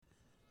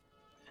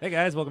Hey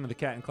guys, welcome to the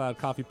Cat and Cloud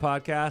Coffee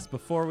Podcast.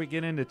 Before we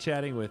get into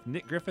chatting with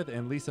Nick Griffith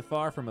and Lisa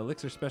Farr from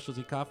Elixir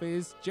Specialty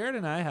Coffees, Jared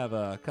and I have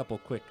a couple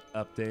quick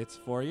updates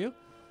for you.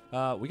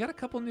 We got a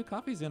couple new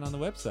coffees in on the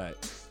website.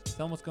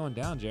 Tell them what's going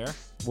down, Jared.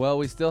 Well,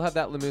 we still have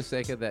that Lemus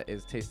Seca that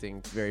is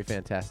tasting very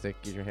fantastic.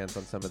 Get your hands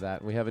on some of that.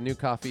 And we have a new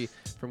coffee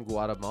from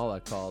Guatemala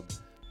called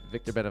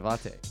Victor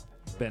Benavente.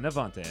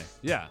 Benavente.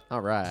 Yeah.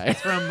 All right.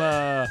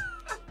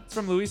 It's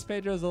from Luis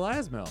Pedro's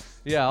Elias Mill.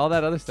 Yeah, all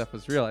that other stuff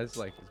was real. I was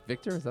like,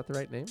 Victor, is that the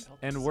right name?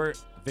 And we're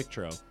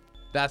Victro.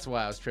 That's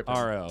why I was tripping.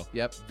 R-O.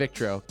 Yep,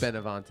 Victro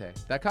Benavente.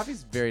 That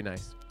coffee's very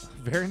nice.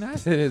 Very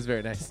nice. It is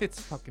very nice. It's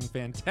fucking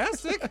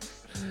fantastic.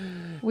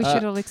 We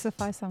should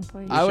Elixify some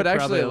for you. I would should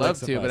actually probably love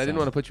to, Elixify but I didn't some.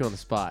 want to put you on the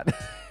spot.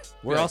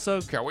 We're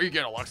also Can we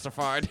get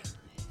Elixified?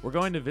 we're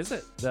going to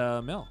visit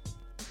the mill.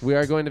 We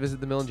are going to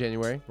visit the mill in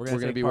January. We're We're gonna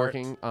going to take be part-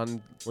 working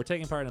on... We're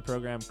taking part in a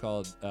program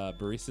called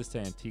Baristas de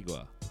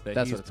Antigua that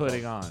That's he's what it's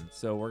putting on.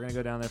 So we're going to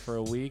go down there for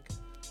a week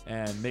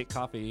and make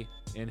coffee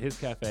in his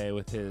cafe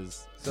with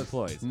his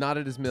employees, Not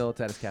at his mill,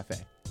 it's at his cafe.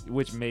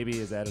 which maybe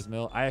is at his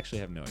mill. I actually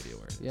have no idea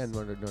where it is. Yeah,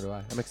 nor do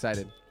I. I'm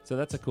excited. So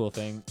that's a cool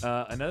thing.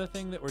 Another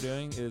thing that we're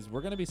doing is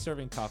we're going to be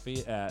serving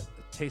coffee at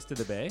Taste of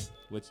the Bay,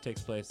 which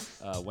takes place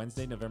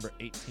Wednesday, November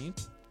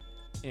 18th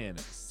in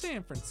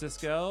San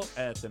Francisco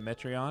at the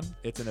Metreon.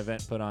 It's an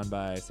event put on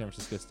by San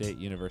Francisco State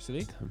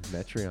University.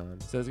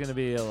 Metreon. So there's going to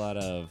be a lot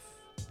of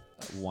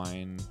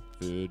wine,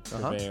 food,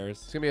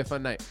 purveyors. It's going to be a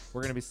fun night.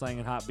 We're going to be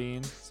slanging hot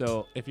beans.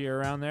 So if you're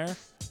around there,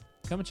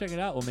 come and check it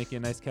out. We'll make you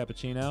a nice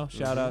cappuccino.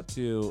 Shout out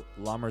to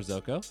La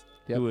Marzocco,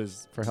 who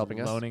is for helping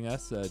us. loaning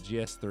us a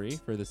GS3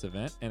 for this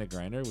event and a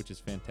grinder, which is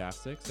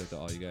fantastic. So to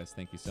all you guys,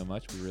 thank you so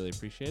much. We really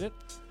appreciate it.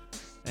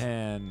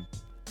 And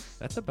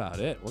that's about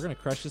it. We're going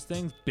to crush this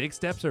thing. Big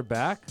Steps are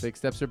back Big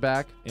steps are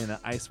back. in an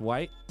ice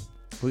white.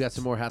 We got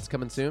some more hats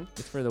coming soon.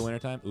 It's for the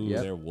wintertime. Ooh,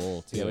 Yep. they're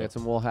wool, too. Yeah, we got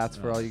some wool hats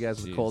for Oh, all you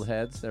guys with jeez. cold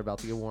heads. They're about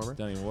to get warmer.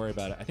 Don't even worry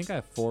about it. I think I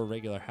have 4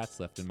 regular hats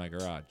left in my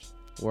garage.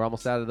 We're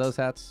almost out of those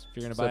hats. If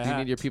you're going to So buy if a you hat.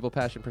 need your People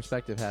Passion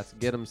Perspective hats,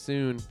 get them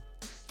soon.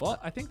 Well,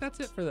 I think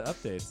that's it for the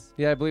updates.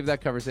 Yeah, I believe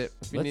that covers it.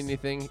 If you Let's- need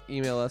anything,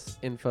 email us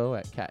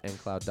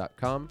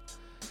info@catandcloud.com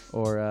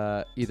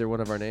or either one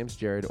of our names,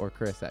 Jared or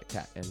Chris at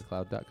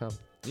catandcloud.com.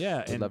 Yeah,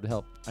 We'd and love to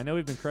help. I know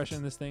we've been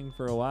crushing this thing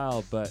for a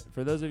while, but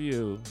for those of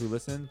you who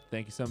listen,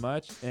 thank you so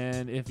much.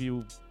 And if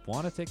you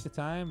want to take the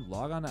time,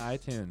 log on to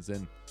iTunes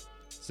and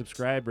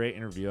subscribe, rate,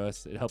 and review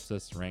us. It helps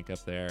us rank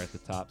up there at the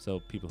top so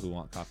people who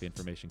want coffee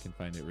information can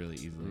find it really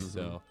easily.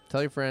 So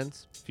Tell your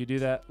friends. if you do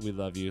that, we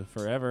love you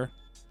forever.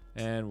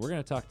 And we're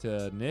going to talk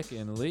to Nick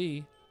and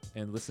Lee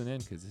and listen in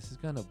because this is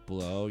going to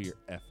blow your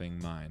effing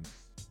mind.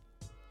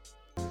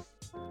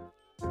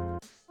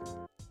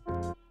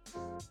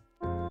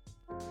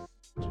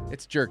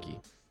 It's jerky.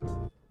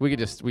 We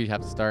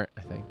have to start,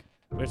 I think.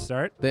 Let's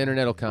start. The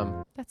internet will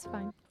come. That's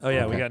fine. Oh,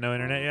 yeah, we Okay. got no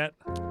internet yet?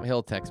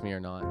 He'll text me or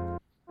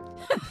not.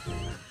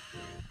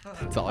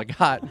 That's all I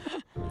got.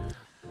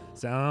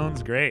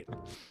 Sounds great.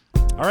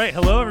 All right,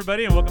 hello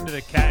everybody, and welcome to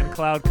the Cat and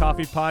Cloud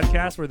Coffee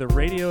Podcast, where the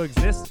radio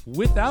exists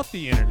without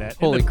the internet.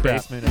 Holy in the crap.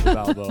 basement of the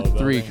Balboa building.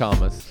 3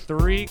 commas.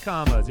 3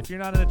 commas. If you're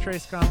not in the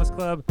Trace Commas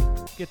Club,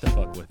 get the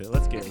fuck with it.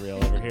 Let's get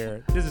real over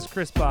here. This is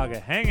Chris Baga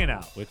hanging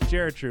out with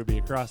Jared Truby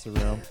across the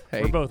room.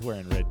 Hey. We're both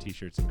wearing red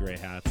t-shirts and gray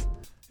hats.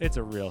 It's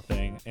a real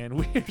thing, and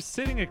we're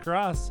sitting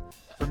across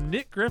from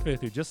Nick Griffith,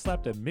 who just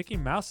slapped a Mickey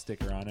Mouse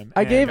sticker on him.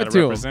 I and- gave it Gotta to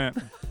him. represent.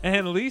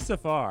 And Lisa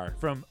Farr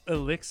from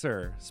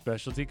Elixir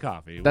Specialty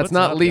Coffee. That's What's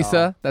not up, Lisa.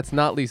 y'all? That's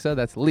not Lisa.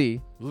 That's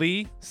Lee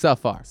Lee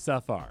Safar.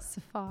 Safar.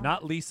 Safar.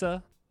 Not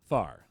Lisa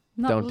Farr.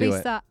 Not Don't do it.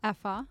 Lisa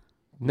Afar.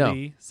 No.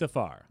 Lee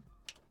Safar.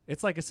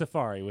 It's like a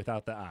safari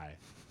without the I.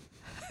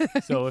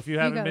 So if you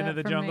haven't got been to that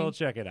the from jungle, me.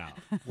 check it out.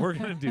 We're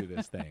going to do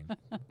this thing.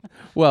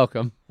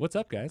 Welcome. What's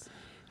up, guys?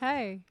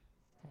 Hey.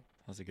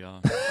 How's it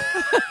going?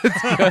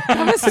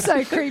 That was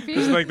so creepy.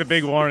 It's like the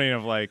big warning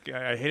of like,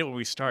 I hate it when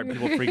we start and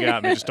people freak out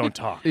and they just don't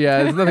talk.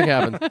 Yeah, there's nothing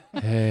happened.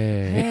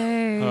 Hey.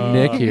 Hey.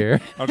 Nick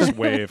here. I'll just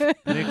wave.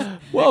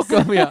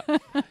 Welcome. Yeah.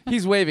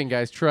 He's waving,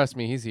 guys. Trust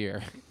me, he's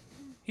here.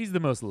 He's the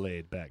most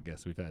laid-back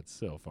guest we've had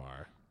so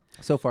far.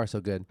 So far, so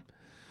good.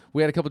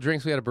 We had a couple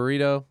drinks. We had a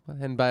burrito.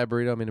 And by a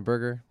burrito, I mean a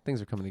burger.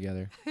 Things are coming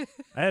together.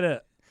 I had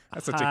a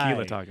That's a tequila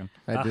high- talking.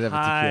 I did have a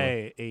tequila.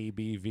 high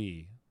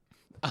ABV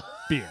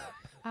beer.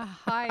 A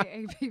high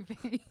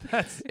ABV.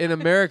 That's In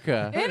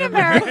America. In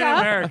America. in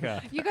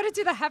America. You got to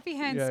do the happy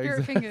hand Yeah,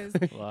 spirit fingers.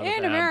 A lot of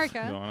In abs America.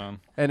 going on.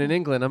 And in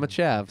England, I'm a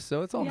chav.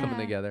 So it's all coming Yeah.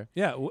 together.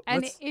 Yeah,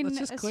 And let's in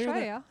just clear that.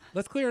 Australia,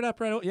 Let's clear it up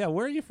right away. Yeah,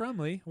 where are you from,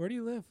 Lee? Where do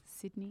you live?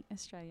 Sydney,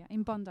 Australia,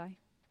 in Bondi.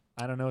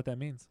 I don't know what that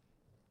means.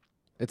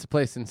 It's a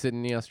place in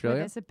Sydney, Where Australia.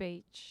 there's a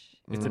beach.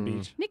 It's a Mm.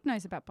 beach. Nick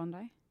knows about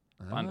Bondi.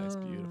 Bondi's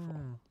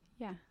beautiful.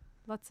 Yeah.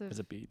 Lots of There's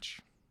a beach.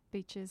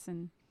 beaches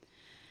and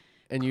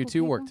And you Cool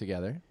two work people.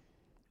 together.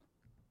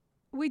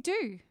 we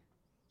do.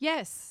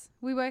 Yes.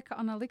 We work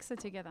on Elixir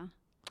together.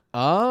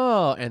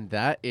 Oh, and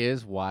that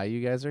is why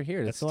you guys are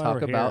here. That's Let's why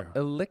talk we're about here.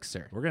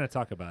 Elixir. We're going to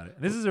talk about it.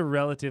 This is a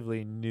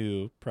relatively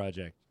new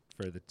project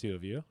for the two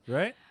of you,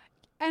 right?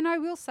 And I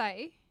will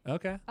say,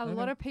 Okay. A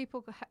lot of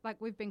people, like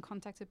we've been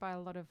contacted by a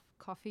lot of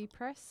coffee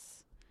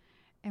press,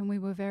 and we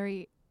were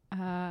very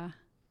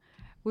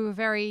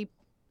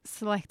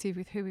selective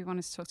with who we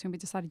wanted to talk to, and we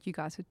decided you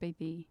guys would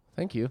be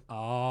Thank you.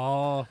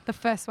 the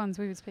first ones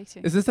we would speak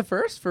to. Is this the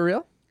first for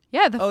real?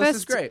 Yeah, the first. This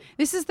is great.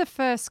 This is the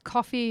first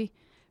coffee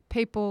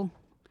people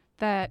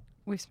that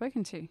we've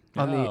spoken to,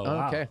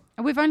 Wow. Okay.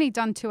 and we've only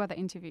done 2 other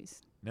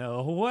interviews.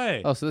 No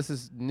way. Oh, so this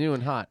is new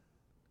and hot.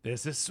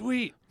 This is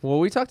sweet. Well,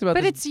 we talked about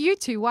But this. it's you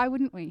two. Why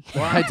wouldn't we?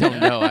 I don't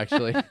know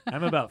actually.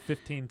 I'm about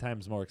 15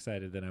 times more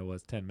excited than I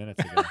was 10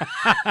 minutes ago.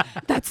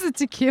 That's the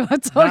tequila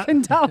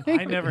talking, darling.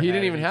 I never. He had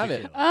didn't even any have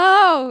it. tequila.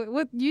 Oh,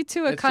 well, you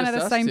two are It's kind of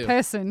just the us same two.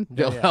 person.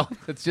 Well,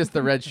 it's just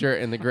the red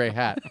shirt and the gray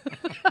hat,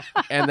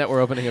 and that we're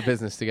opening a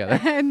business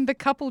together. And the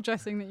couple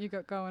dressing that you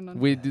got going on.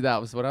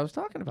 That was what I was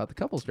talking about. The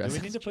couples Do dress. we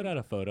need to put out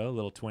a photo, a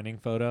little twinning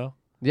photo?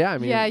 Yeah, I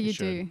mean, yeah, you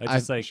should. do. I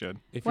just I like should.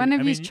 if One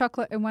you're- of I you's mean,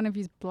 chocolate and one of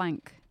you's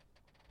blank.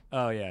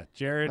 Oh yeah,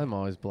 Jared. I'm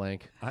always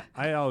blank.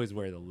 I always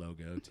wear the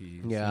logo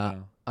tees. Yeah. You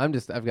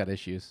know? I've got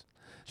issues.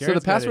 So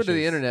Jared's the got password to the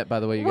issues. internet,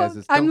 by the way, you Well, guys,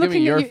 is I'm don't give me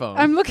looking your at you. phone.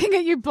 I'm looking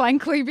at you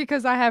blankly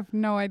because I have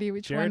no idea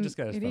which Jared one just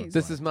got his it phone is.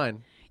 This is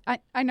mine.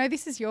 I know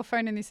this is your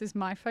phone and this is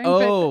my phone.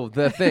 Oh,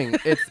 the thing.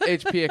 It's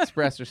HP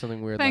Express or something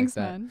but weird thanks,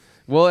 like that. man.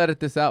 We'll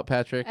edit this out,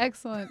 Patrick.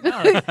 Excellent.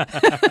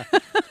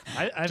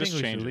 I Just think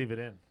we change should it. leave it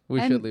in. We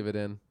And- should leave it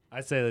in.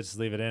 I say let's just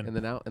leave it in. And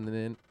then out, and then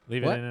in.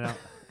 Leave What? it in and out.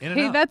 In and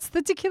Hey, out. that's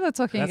the tequila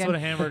talking That's again. what a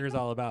hamburger's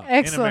all about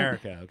Excellent. in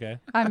America. Okay.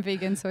 I'm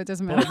vegan, so it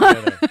doesn't Pull it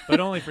matter. together, but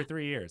only for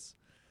 3 years.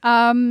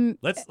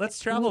 Let's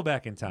travel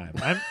back in time.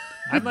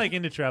 I'm like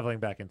into traveling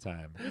back in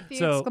time. With the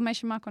So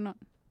exclamation mark or not?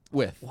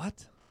 With.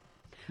 what?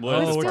 Well, Oh,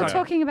 We're we're still talking-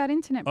 talking about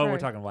internet, bro. Oh, we're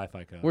talking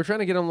Wi-Fi code. We're trying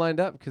to get them lined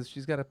up because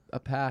she's got a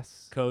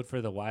pass. Code for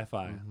the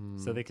Wi-Fi, Mm-hmm.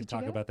 so they can Did you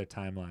talk get it? about their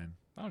timeline.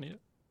 I don't need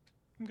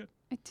it.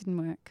 It didn't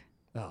work.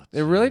 Oh,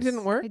 It really jeez.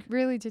 didn't work? It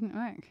really didn't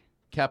work.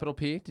 Capital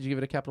P. Did you give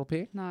it a capital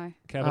P? No.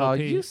 Capital Oh,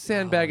 P. you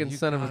sandbagging you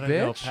son of a gotta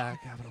go bitch.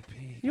 pack capital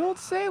P. You old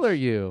sailor,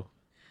 you.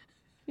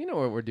 You know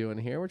what we're doing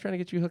here. We're trying to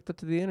get you hooked up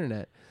to the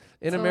internet.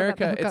 In It's all about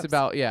the America, it's hookups.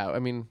 about, I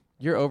mean,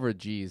 you're over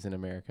G's in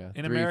America.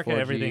 In 3, America, 4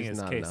 everything Gs, is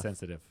not case enough.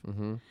 sensitive,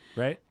 Mm-hmm.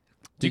 right?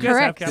 Do you guys have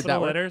Correct. Did that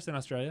capital work? letters in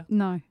Australia?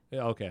 No.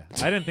 Yeah, okay,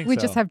 I didn't think We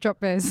so. just have drop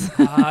bears.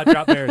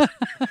 Drop bears.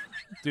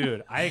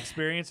 Dude, I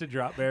experienced a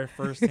drop bear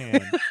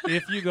firsthand.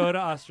 If you go to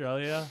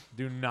Australia,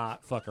 do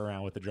not fuck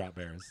around with the drop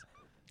bears.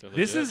 They're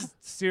This legit. is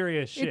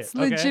serious shit. It's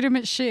okay?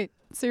 legitimate shit.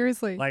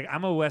 Seriously. Like,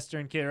 I'm a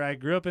Western kid, right? I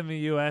grew up in the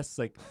U.S.,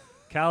 like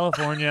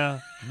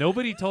California.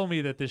 Nobody told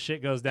me that this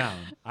shit goes down.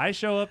 I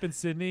show up in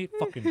Sydney,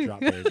 fucking drop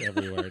bears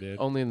everywhere, dude.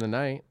 Only in the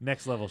night.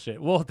 Next level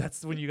shit. Well,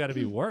 that's when you got to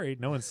be worried.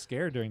 No one's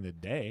scared during the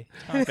day.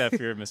 I like that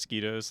fear of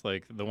mosquitoes.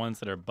 Like the ones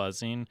that are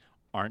buzzing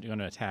aren't going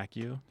to attack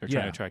you. They're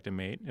trying Yeah. to attract a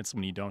mate. It's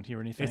when you don't hear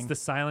anything. It's the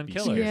silent Be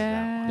killer. scared.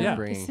 yeah. Yeah.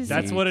 Bringing This is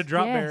That's heat. what a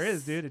drop bear Yes.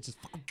 is, dude. It just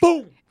fucking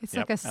boom It's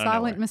Yep, like a out of nowhere.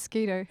 silent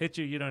mosquito. hit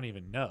you. You don't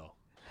even know.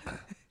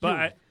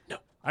 But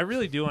I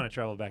really do want to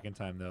travel back in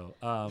time, though.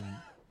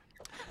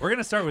 We're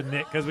gonna start with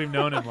Nick because we've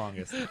known him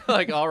longest.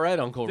 Like, all right,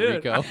 Uncle Dude,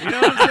 Rico. you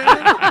know what I'm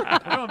saying?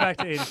 We're going back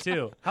to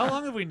 '82. How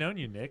long have we known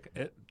you, Nick?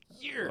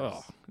 Years.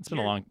 Oh, it's been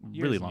a Year- long,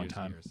 years really and long years and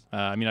time. years.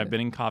 I mean, I've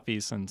been in coffee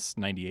since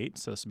 '98,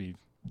 so this would be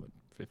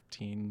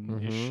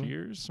 15-ish Mhm.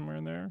 years, somewhere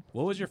in there.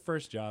 What was your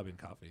first job in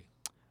coffee?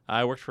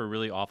 I worked for a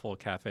really awful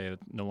cafe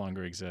that no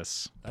longer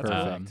exists. That's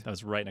perfect. That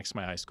was right next to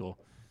my high school.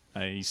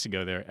 I used to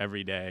go there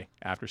every day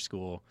after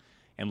school.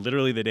 And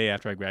literally the day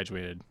after I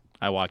graduated,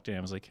 I walked in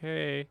and was like,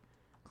 hey,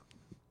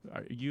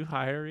 are you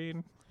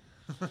hiring?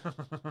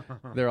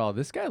 They're all,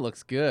 this guy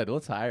looks good.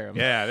 Let's hire him.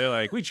 Yeah, they're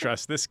like, we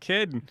trust this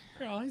kid.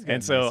 Girl, he's got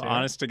And so, nice hair.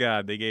 honest to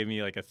God, they gave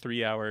me like a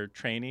 3-hour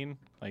training,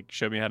 like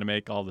showed me how to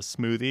make all the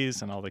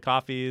smoothies and all the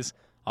coffees,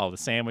 all the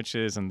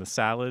sandwiches and the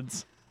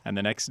salads. And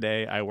the next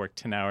day, I worked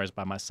 10 hours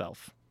by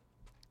myself.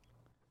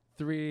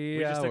 3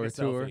 We just took a hour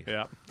tour. selfie.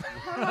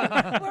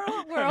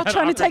 Yeah. We're all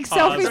trying to take Pause.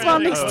 selfies while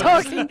Really Nick's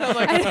close. talking. I'm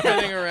like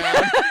spinning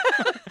around.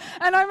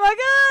 And I'm like,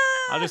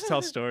 ah. I'll just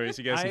tell stories.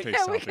 You guys can take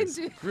Yeah, we can selfies.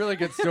 do. Really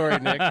good story,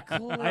 Nick. I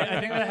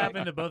think that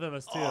happened to both of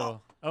us too.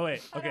 Oh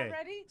wait, Are we okay.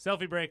 ready?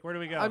 Selfie break. Where do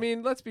we go? I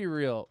mean, let's be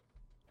real.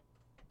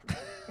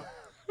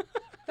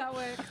 That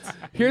worked.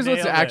 Here's what's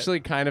Nailed it. actually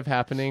kind of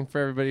happening for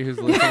everybody who's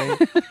listening.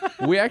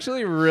 We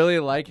actually really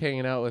like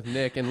hanging out with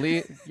Nick and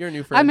Lee. You're a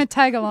new friend. I'm a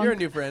tag along. You're a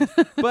new friend.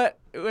 But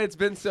it's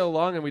been so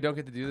long and we don't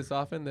get to do this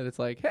often that it's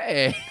like,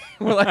 hey,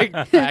 we're like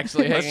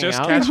actually Let's hanging just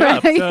out. catch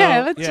up.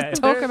 Yeah, let's yeah, just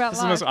if talk there- about This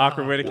is the most life.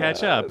 awkward way to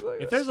catch up.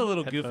 if there's a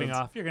little goofing Headphones.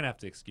 off, you're gonna have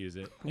to excuse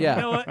it. And Yeah.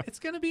 You know what? It's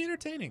gonna be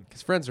entertaining.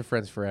 Because friends are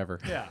friends forever.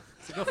 Yeah.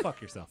 So go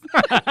fuck yourself.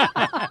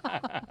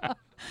 I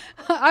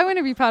want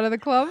to be part of the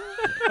club.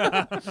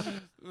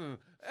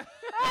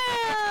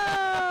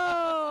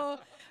 Oh!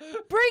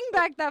 Bring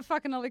back that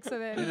fucking elixir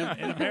In, then.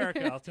 in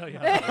America, I'll tell you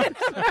how. It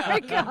works.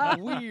 America.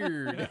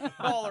 Weird.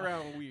 All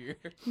around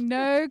weird.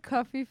 No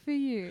coffee for They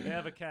you.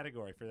 have a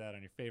category for that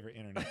on your favorite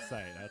internet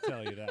site. I'll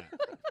tell you that.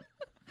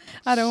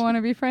 I don't want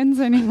to be friends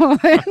anymore.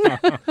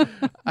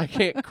 I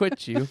can't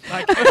quit you.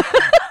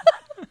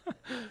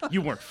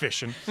 You weren't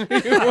fishing.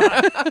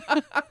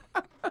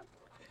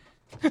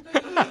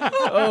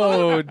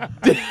 Oh,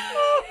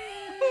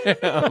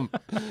 damn.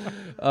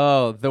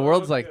 Oh, the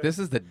world's like, this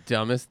is the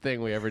dumbest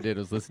thing we ever did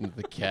was listen to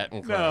the Cat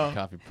and Cloud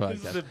Coffee This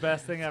is podcast. the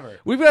best thing ever.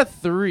 We've got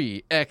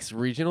 3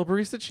 ex-regional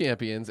barista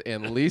champions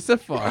and Lisa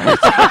Farr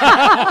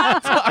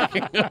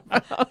talking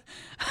about.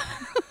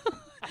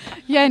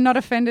 Yeah, not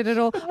offended at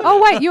all.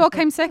 Oh, wait, you all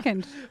came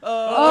second.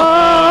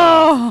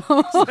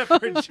 Oh. Except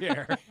for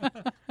Jer.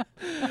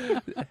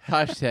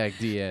 Hashtag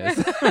Diaz.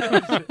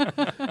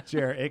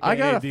 Jer, aka I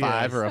got a Diaz.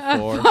 5 or a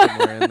 4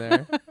 somewhere in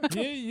there.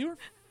 Yeah, you were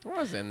I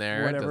was in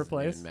there. Whatever it doesn't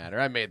place. even matter.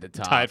 I made the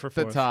top. Tied for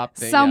the fourth. top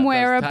thing.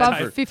 Somewhere yeah, that was above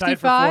tied for-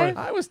 55.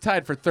 I was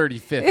tied for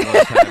 35th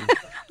one time.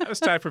 I was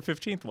tied for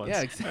 15th once.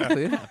 Yeah,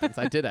 exactly. It happens.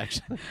 I did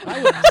actually.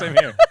 Same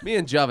here. Me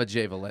and Java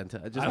J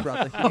Valenta. I just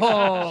brought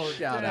the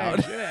shout dang,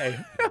 out. Jay.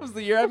 That was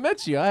the year I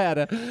met you. I had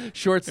a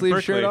short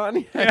sleeve shirt on.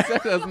 Berkeley. Yeah,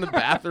 exactly. I was in the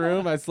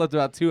bathroom. I slept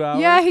about 2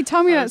 hours. Yeah, he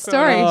told me that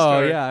story.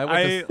 Oh, yeah, I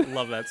I went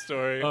love that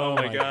story. Oh,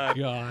 my god.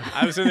 God.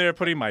 I was in there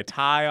putting my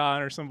tie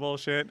on or some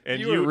bullshit, and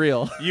You were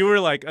real. You were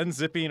like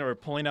unzipping or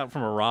pulling out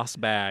from a Ross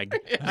bag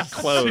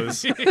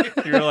clothes. You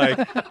were like,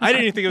 I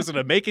didn't even think it was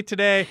gonna make it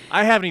today.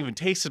 I haven't even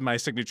tasted my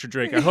signature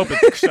drink. I hope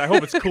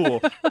it's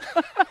cool.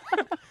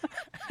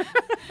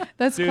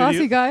 That's Dude, classy,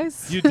 you-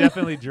 guys. You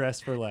definitely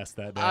dressed for less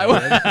that day. I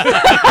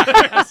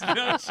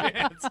no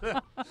chance.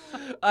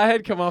 I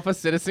had come off a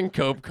Citizen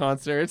Cope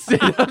concert,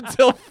 stayed up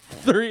till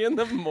 3 in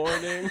the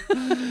morning,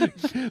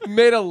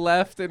 made a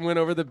left and went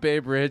over the Bay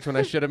Bridge when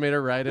I should have made a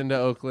right into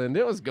Oakland.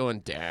 It was going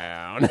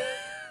down.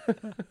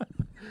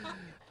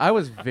 I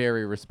was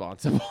very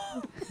responsible.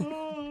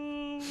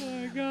 Oh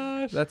my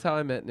gosh. That's how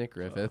I met Nick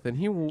Griffith, and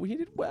he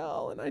did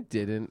well, and I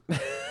didn't.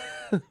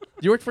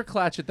 You worked for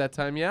Klatch at that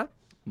time, yeah?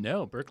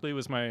 No, Berkeley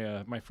was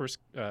my my first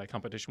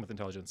competition with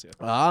Intelligentsia.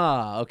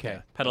 Ah, okay.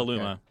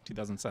 Petaluma,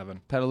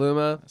 2007.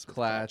 Petaluma, That's with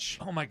Klatch.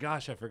 Oh my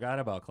gosh, I forgot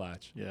about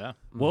Clutch. Yeah.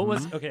 What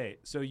was okay?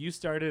 So you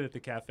started at the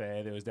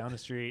cafe that was down the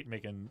street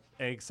making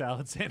egg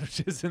salad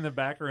sandwiches in the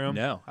back room.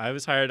 No, I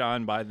was hired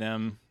on by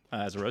them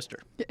as a roaster.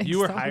 You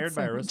were Salad hired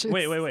by a roaster.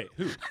 sandwiches. Wait.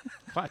 Who?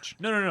 Clutch.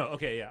 No.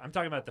 Okay, yeah. I'm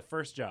talking about the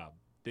first job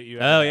that you.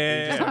 Oh that you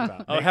yeah. just talked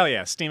about. Oh hell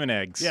yeah, steaming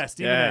eggs. Yeah,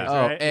 steaming eggs. Oh,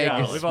 Right? egg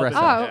Yeah, we've all been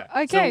espresso. there. Oh,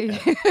 Yeah.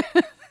 okay.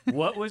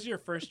 What was your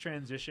first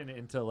transition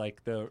into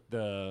like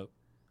the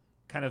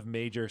kind of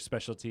major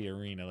specialty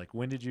arena? Like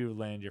when did you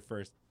land your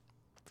first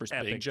First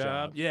epic big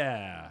job.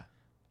 Yeah.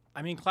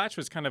 I mean, Klatch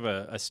was kind of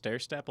a stair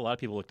step. A lot of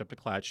people looked up to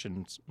Klatch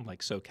and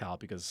like SoCal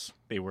because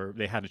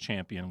they had a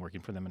champion working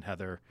for them in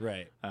Heather.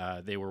 Right.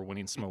 They were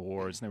winning some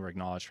awards and they were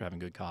acknowledged for having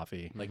good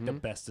coffee. Like the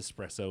best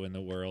espresso in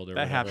the world or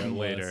That whatever happened it was.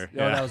 later, Oh,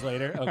 yeah. that was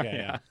later? Okay,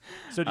 yeah.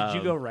 So did you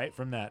Um, go right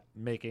from that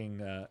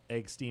making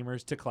egg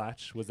steamers to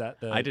Klatch? Was that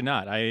the I did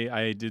not.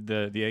 I did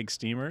the egg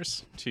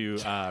steamers to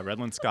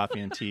Redlands Coffee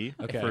and Tea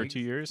Okay. for 2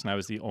 years, and I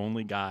was the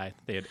only guy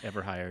they had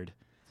ever hired.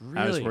 Really?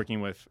 I was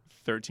working with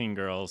 13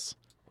 girls.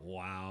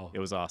 Wow. It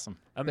was awesome.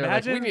 They're like,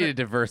 Imagine we need to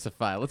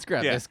diversify. Let's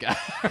grab Yeah. this guy.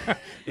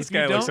 This if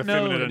guy you looks don't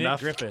know effeminate Nick enough.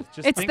 Griffith,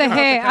 just It's think the about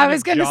hair. I kind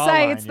was of gonna say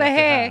jawline it's you the have to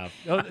hair. have.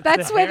 Oh, it's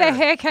That's where the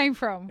hair came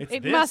from. It's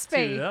It this must too,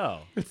 be. though.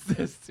 It's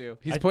this too.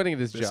 He's pointing at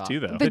his This jaw. too,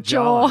 though. The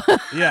jaw. jawline.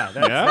 Yeah,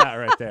 that's Yeah? that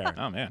right there.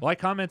 Oh, man. Well, I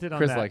commented on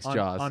Chris that likes on,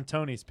 Jaws. on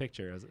Tony's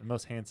picture as the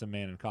most handsome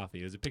man in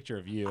coffee. It was a picture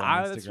of you on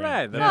Ah, Instagram. that's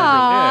right. That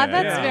Aw, Yeah,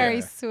 that's yeah.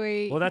 very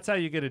sweet. Well, that's how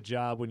you get a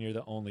job when you're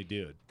the only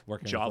dude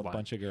working with a Jawline.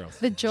 bunch of girls.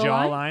 The jawline?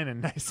 Jawline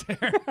and nice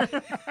hair.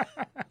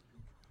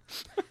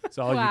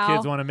 So all Wow. you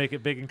kids want to make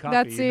it big in coffee,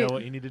 That's you know it.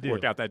 what you need to do.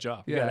 Worked out that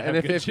job. You Yeah, gotta and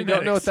have if good you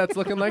don't know what genetics. that's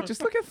looking like,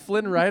 just look at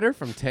Flynn Rider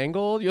from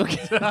Tangled. You'll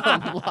get it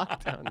on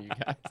lockdown, you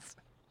guys.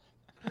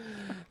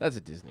 That's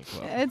a Disney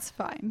quote. It's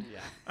fine.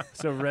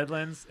 So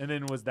Redlands, and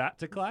then was that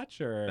to Clutch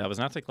or? That was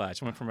not to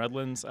Klatch. I went from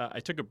Redlands. I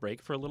took a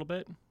break for a little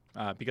bit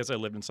because I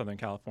lived in Southern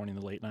California in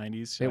the late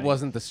 90s. It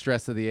wasn't the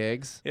stress of the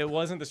eggs. It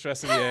wasn't the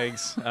stress of the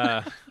eggs.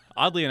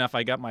 Oddly enough,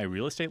 I got my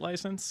real estate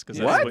license because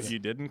that's What? what you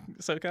did in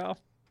SoCal.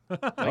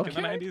 Like in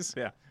the 90s.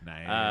 Yeah.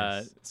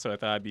 Nice. So I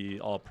thought I'd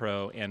be all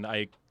pro, and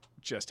I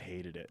just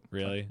hated it.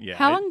 Really? Yeah.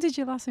 How I- long did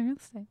you last in real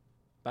estate?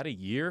 About a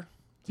year.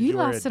 Did You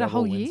wear lasted a double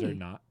whole Windsor year.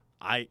 knot?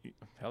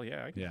 Hell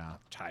yeah. I could Yeah.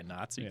 tie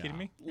knots. Are you Yeah. kidding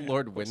me?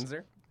 Lord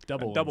Windsor.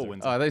 Double double Windsor.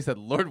 Windsor. Oh, I thought you said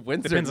Lord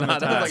Windsor. Depends on the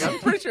knot. I was like, time. I'm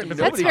pretty sure Depends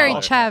nobody That's very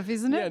calls it. chav,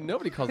 isn't Yeah, it?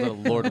 nobody calls it a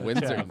Lord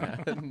Windsor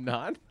Chav.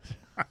 knot.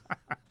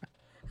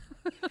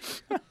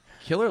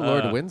 Killer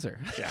Lord Uh, Windsor.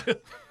 Yeah.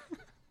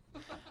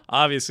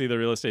 Obviously, the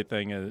real estate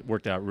thing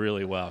worked out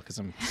really well because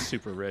I'm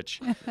super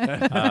rich.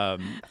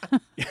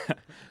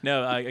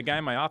 No, a guy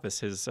in my office,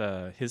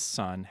 his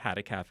son had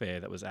a cafe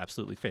that was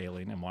absolutely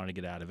failing and wanted to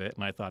get out of it.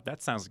 And I thought,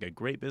 that sounds like a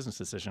great business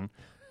decision.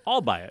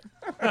 I'll buy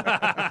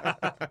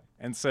it.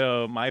 And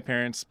so my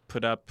parents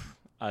put up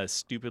a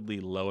stupidly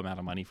low amount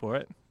of money for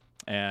it.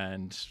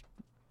 And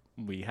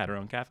we had our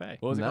own cafe.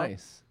 What was it called?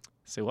 Nice.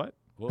 Say what?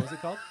 What was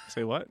it called?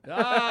 Say what?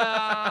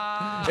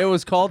 It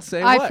was called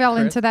Say I What, fell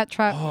Chris? into that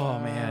trap. Oh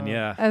man,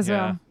 yeah. As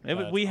yeah.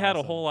 well. We That's had a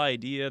awesome. whole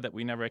idea that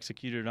we never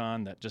executed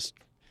on. That just,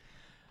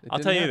 It I'll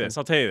didn't tell you happen. this.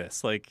 I'll tell you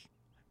this. Like,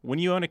 when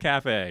you own a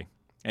cafe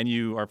and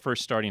you are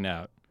first starting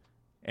out,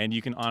 and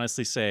you can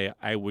honestly say,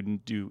 I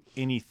wouldn't do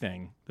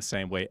anything the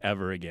same way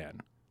ever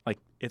again. Like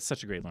it's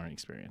such a great learning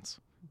experience.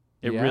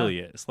 It Yeah. really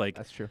is. Like,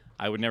 That's true.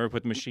 I would never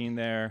put the machine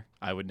there.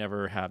 I would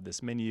never have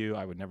this menu.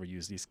 I would never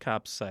use these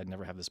cups. I'd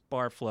never have this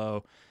bar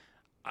flow.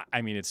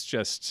 I mean, it's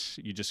just,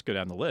 you just go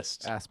down the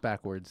list. Ass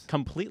backwards.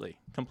 Completely.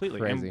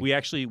 Crazy.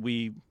 And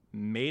we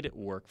made it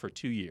work for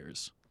 2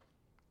 years,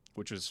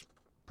 which was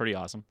pretty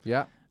awesome.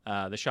 Yeah.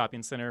 The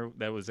shopping center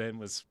that was in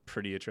was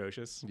pretty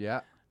atrocious.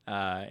 Yeah.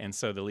 And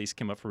so the lease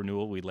came up for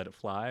renewal. We let it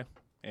fly,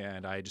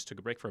 and I just took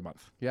a break for a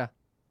month. Yeah.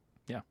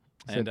 Yeah.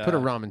 So And put a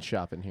ramen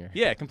shop in here.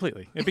 Yeah,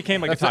 completely. It became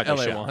like a That's what taco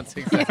LA shop. wants.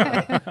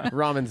 Exactly.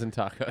 Ramens and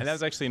tacos. And that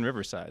was actually in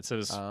Riverside, so it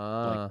was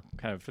Ah. like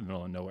kind of in the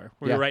middle of nowhere.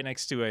 We Yeah. were right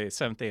next to a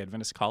Seventh-day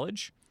Adventist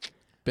college.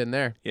 Been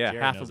there. Yeah,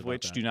 Jared half knows of about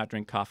which that. do not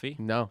drink coffee.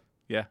 No.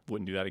 Yeah,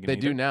 wouldn't do that again. They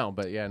either. do now,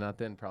 but yeah, not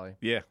then probably.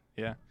 Yeah.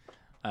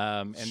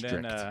 And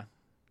Strict.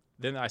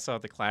 then I saw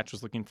the Clatch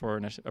was looking for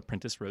an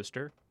apprentice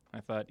roaster. I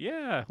thought,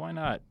 yeah, why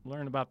not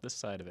learn about this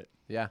side of it?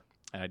 Yeah.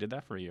 And I did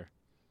that for a year.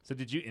 So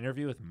did you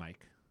interview with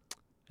Mike?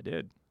 I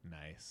did.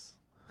 Nice.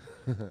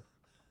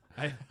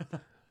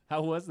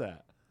 How was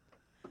that?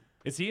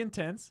 Is he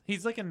intense?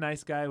 He's like a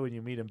nice guy when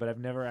you meet him, but I've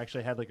never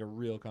actually had like a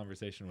real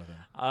conversation with him.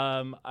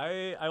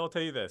 I will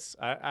tell you this.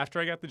 After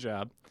I got the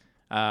job,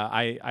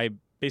 I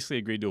basically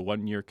agreed to a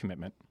 1-year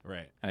commitment.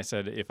 Right. And I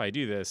said, if I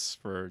do this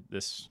for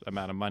this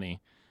amount of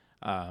money,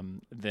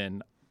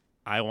 then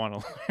I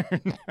want to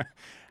learn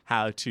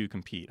how to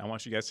compete. I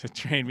want you guys to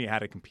train me how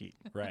to compete.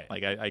 Right.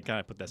 Like I kind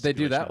of put that. They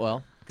do stipulation that out.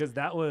 well. Because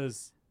that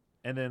was,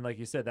 and then like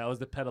you said, that was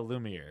the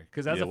Petalumiere.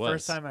 Because that was It the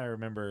first was. time I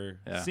remember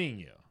Yeah. seeing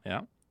you.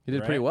 Yeah, You did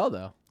pretty Right. well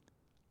though.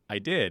 I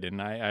did, and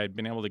I'd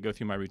been able to go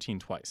through my routine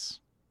twice.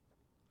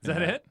 Is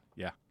that And, it?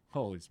 Yeah.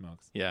 Holy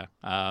smokes. Yeah.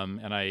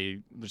 And I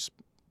just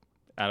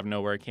out of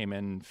nowhere came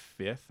in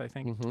 5th, I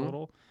think, Mhm.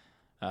 total.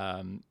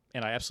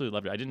 And I absolutely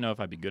loved it. I didn't know if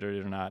I'd be good at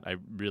it or not. I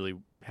really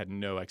had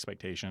no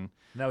expectation.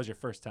 And that was your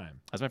first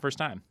time. That was my first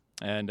time.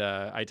 And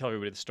I tell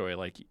everybody the story,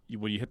 like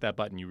when you hit that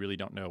button, you really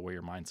don't know where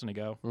your mind's going to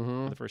go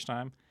Mm-hmm. for the first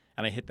time.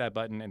 And I hit that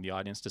button and the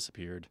audience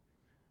disappeared.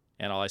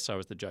 And all I saw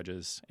was the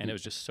judges. And it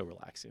was just so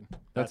relaxing.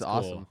 That's cool.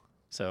 awesome.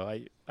 So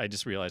I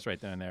just realized right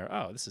then and there,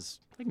 oh,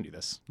 I can do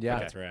this. Yeah.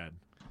 Okay. That's rad.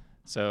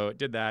 So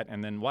did that.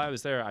 And then while I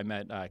was there, I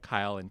met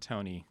Kyle and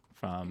Tony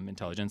from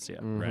Intelligentsia.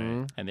 Mhm.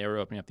 Right. And they were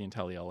opening up the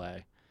Intelli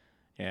LA.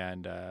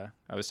 And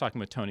I was talking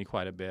with Tony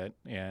quite a bit,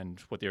 and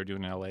what they were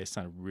doing in LA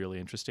sounded really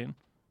interesting,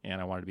 and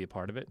I wanted to be a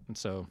part of it, and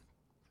so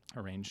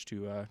arranged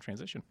to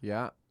transition.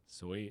 Yeah.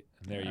 Sweet.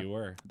 And there Yeah. you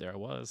were. There I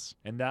was.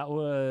 And that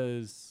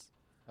was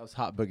That was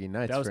Hot Boogie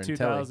Nights that was for Intelli.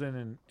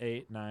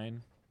 2008,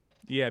 9.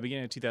 Yeah,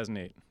 beginning of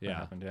 2008. Yeah. That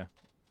happened, yeah.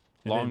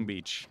 And Long then-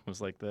 Beach was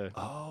like the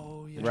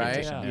Oh, yeah. Right.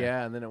 transition,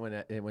 Yeah. And then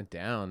it went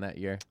down that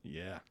year.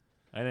 yeah.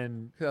 And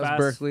then That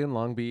was Berkeley and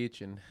Long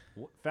Beach and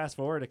fast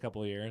forward a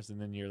couple of years,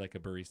 and then you're like a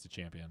barista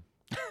champion.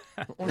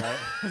 Right?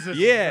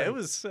 Yeah, it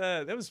was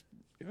a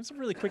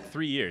really quick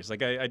 3 years.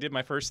 Like I did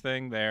my first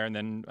thing there, and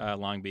then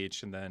Long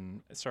Beach, and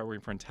then I started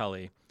working for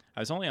Intelli. I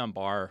was only on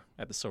bar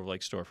at the Silver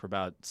Lake store for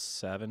about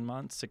 6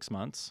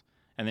 months,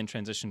 and then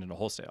transitioned into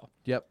wholesale.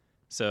 yep.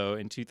 So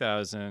in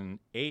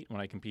 2008,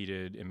 when I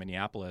competed in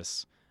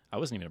Minneapolis, I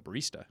wasn't even a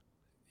barista.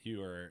 You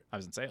were I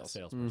was in a sales.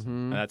 salesperson. Mm-hmm.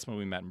 And that's when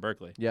we met in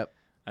Berkeley. Yep.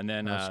 And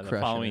then I was the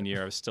crushing following it.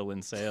 year, I was still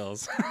in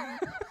sales.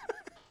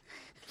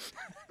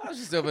 I was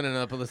just opening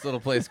up this little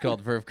place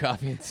called Verve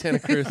Coffee in Santa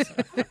Cruz,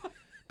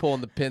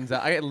 pulling the pins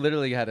out. I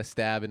literally had a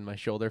stab in my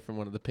shoulder from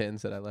one of the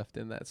pins that I left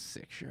in that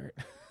sick shirt.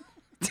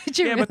 Did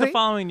you yeah, really? but the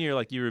following year,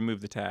 like you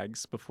removed the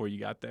tags before you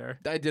got there.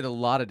 I did a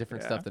lot of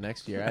different Yeah. stuff the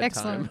next year. I had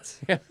time.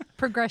 Excellent.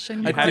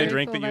 Progression. I you Had a did.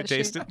 drink all that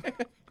you shit. tasted.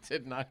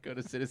 Did not go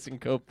to Citizen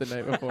Cope the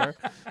night before.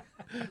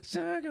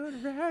 Sun gonna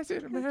rise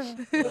in the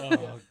morning.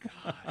 Oh,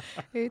 God.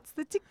 It's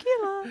the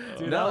tequila.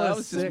 Dude, No, that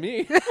was sick. just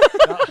me.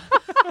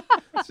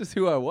 That's just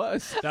who I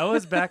was. That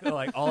was back,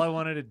 like, all I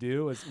wanted to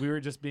do was, we were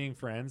just being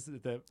friends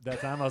at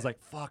that time. I was like,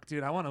 fuck,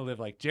 dude, I want to live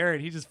like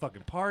Jared. He just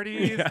fucking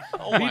parties. He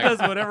does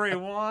whatever he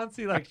wants.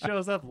 He, like,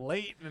 shows up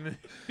late and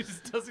he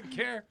just doesn't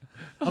care.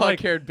 I'm Oh, I like,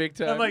 cared big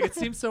time. I'm like, it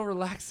seems so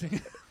relaxing.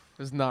 it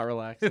was not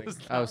relaxing. was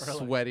I not was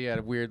relaxing. sweaty. I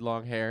had weird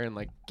long hair and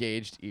like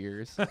gauged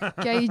ears.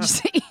 Gauge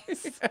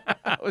seas.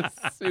 I was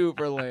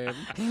super lame.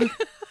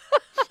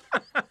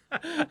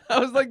 I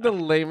was like the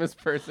lamest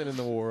person in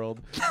the world.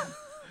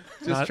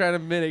 Just Not- trying to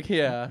mimic,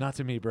 yeah. Not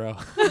to me, bro.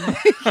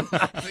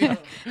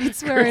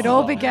 It's where it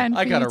all began.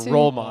 I for got you a two.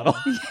 role model.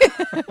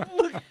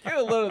 Look, get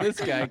a load of this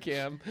guy,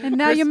 Cam. And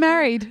now Chris- you're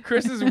married.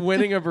 Chris is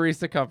winning a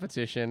barista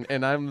competition,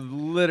 and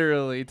I'm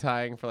literally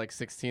tying for like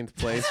 16th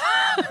place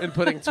and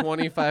putting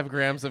 25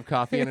 grams of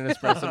coffee in an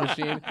espresso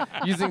machine,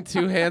 using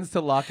 2 hands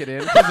to lock it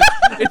in. 'Cause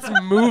it's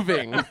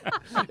moving.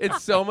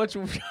 It's so much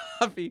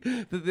coffee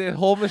that the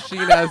whole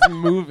machine is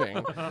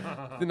moving.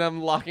 Then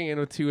I'm locking in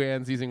with 2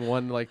 hands, using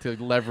one like to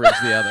leverage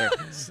the other.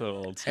 So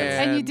old school.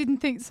 And you And- didn't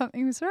think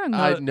something was wrong.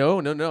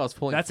 No. I was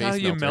pulling That's face how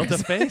you melt a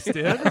melters. face,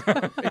 dude.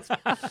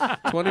 That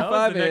was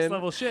 25 the next in,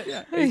 level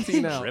shit.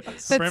 18 out.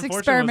 Trippers. That's Brent Fortune was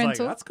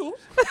experimental. like, that's cool.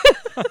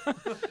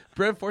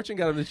 Brent Fortune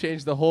got him to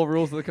change the whole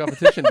rules of the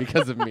competition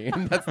because of me.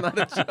 time. That's not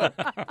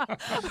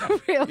a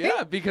joke. Really?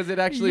 Yeah, because it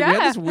actually we had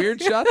Yeah. this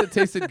weird shot that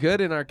tasted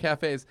good in our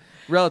cafes,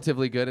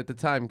 relatively good at the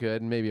time,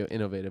 good, and maybe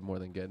innovative more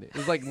than good. It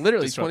was like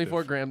literally Disruptive.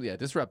 24 grams. Yeah,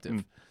 disruptive.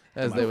 Mm.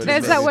 As they would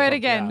There's say. that word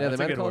again. Yeah, that's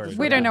they a might good call it word. We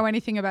disruptive. don't know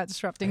anything about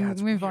disrupting. Yeah,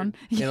 it's Move on.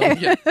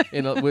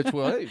 Which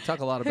will talk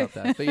a lot about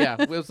that. But yeah,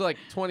 it was like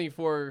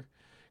 24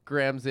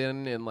 grams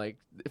in like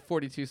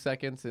 42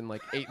 seconds and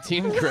like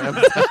 18 grams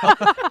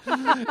out.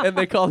 And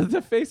they called it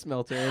a face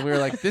melter, and we were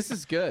like, "This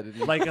is good." And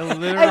Like a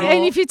literal.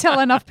 And if you tell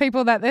enough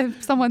people that,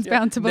 someone's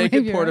bound to believe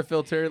naked you.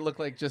 portafilter, it looked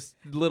like just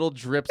little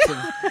drips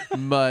of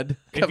mud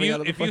coming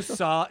out of the if you porta-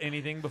 saw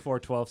anything before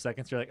 12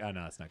 seconds, you're like, oh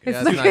no, it's not good. Yeah,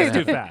 It's it's not not It's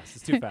too good. fast.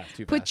 It's too fast.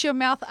 Too Put fast. your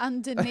mouth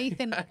underneath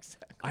and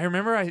I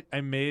remember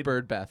I made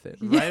bird bath it.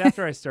 right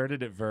after I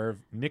started at Verve,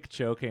 Nick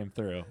Cho came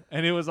through,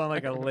 and it was on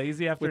like a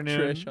lazy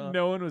afternoon. Trish on.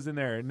 No one was in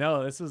there.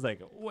 No, this was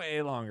like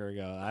way longer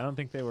ago. I don't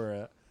think they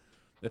were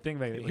the thing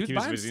back then. Like He was he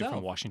by was visiting himself.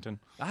 from Washington.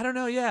 I don't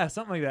know. Yeah,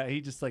 something like that. He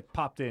just like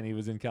popped in. He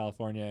was in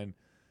California, and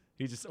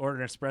he just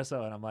ordered an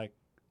espresso, and I'm like,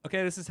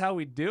 okay, this is how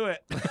we do it.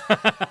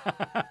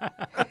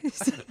 I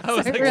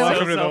was like, Really?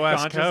 Welcome to the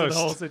West self-conscious of the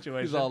whole Coast.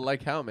 situation. He's all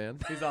like, "How, man?"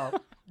 He's all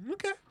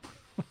okay.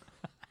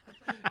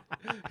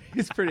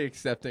 He's pretty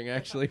accepting,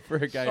 actually, for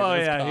a guy. who Oh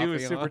does yeah, he coffee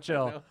was and super all,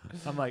 chill. you know?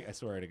 I'm like, I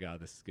swear to God,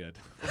 this is good.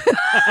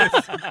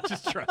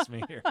 Just trust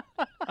me here.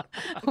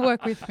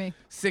 work with me.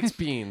 6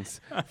 beans,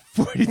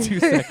 42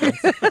 seconds,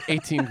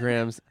 18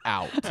 grams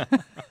out.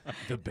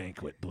 The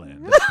banquet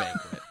blend. The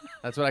banquet.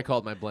 That's what I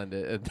called my blend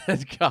at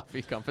that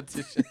coffee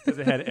competition. Because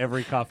it had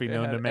every coffee It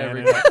known had to man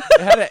every- in it.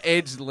 it had an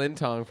aged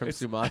lintong from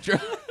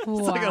Sumatra. It's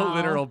like a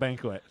literal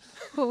banquet.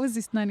 What was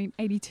this,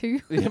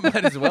 1982? It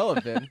might as well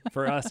have been.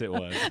 For us, it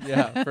was.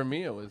 Yeah, for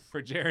me it was.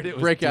 For Jared, it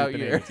was Breakout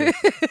deep in year.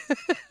 82.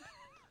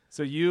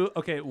 So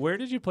okay, where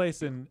did you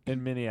place in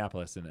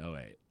Minneapolis in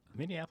 08?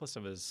 Minneapolis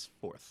was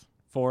 4th.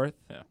 Fourth?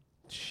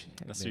 Shit,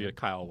 That's the man. year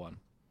Kyle won.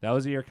 That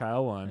was the year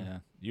Kyle won. Yeah.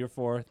 You were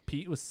fourth.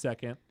 Pete was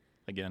second.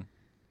 Again.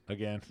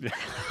 Again.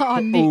 Oh,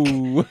 Nick.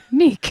 Ooh.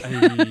 Nick.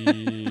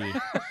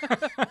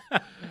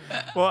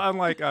 Well,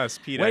 unlike us,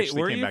 Pete Wait,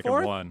 actually were came you back fourth?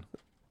 and won.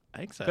 I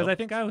think so. Because I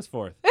think I was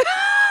fourth.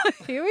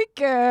 Here we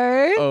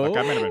go. Oh. Look,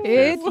 I might have been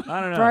It fifth.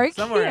 I don't know. broke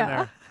Somewhere here. in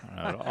there.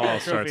 It all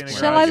starts. in a where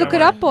Shall garage I look it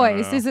somewhere. up,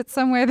 boys? No. Is it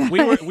somewhere that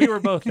We were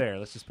both there.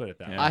 Let's just put it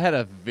that way. Yeah. I had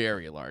a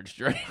very large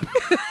drink.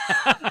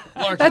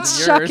 Larger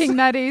That's than yours. shocking.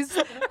 That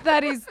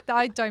is.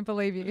 I don't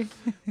believe you.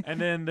 And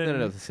then the,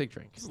 No, it's a sick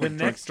drink. the Like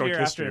next drunk year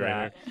history after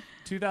right that,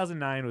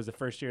 2009 was the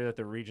first year that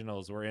the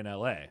regionals were in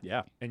LA.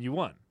 Yeah, And you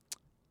won.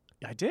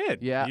 I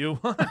did. Yeah. You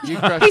won. You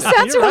crushed He it.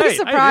 sounds You're really right, I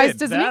surprised, did.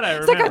 doesn't That he? I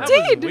It's like, I remember. That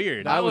was did.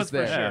 weird. I That was was for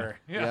there.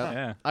 sure. Yep. Yeah.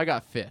 Yeah. I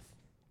got 5th.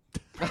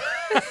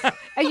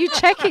 Are you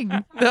checking?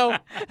 No.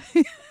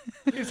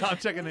 I'm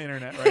checking the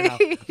internet right now.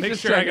 Make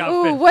Just sure I checking. got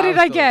Ooh, fifth. what did was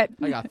I still- get?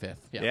 I got 5th.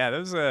 Yeah. Yeah, that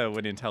was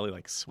when Intelli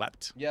like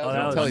swept. Yeah, Oh, it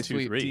that was was Telly 2,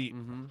 Sweet. 3. Deep.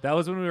 Mhm. That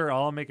was when we were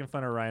all making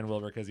fun of Ryan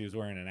Wilbur because he was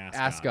wearing an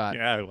ascot. Ascot.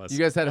 Yeah, it was. You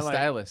guys had a I like-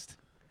 stylist.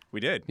 We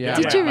did. Yeah.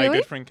 Did you My really?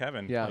 good friend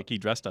Kevin. Yeah. Like he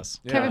dressed us.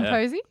 Yeah. Kevin Yeah.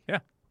 Posey? Yeah.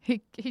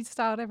 He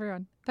styled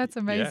everyone. That's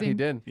amazing. He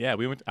did. Yeah,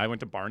 I went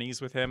to Barney's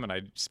with him, and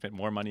I spent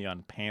more money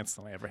on pants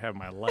than I ever have in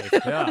my life.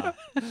 Yeah.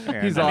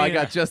 And, He's all, I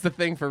got just the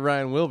thing for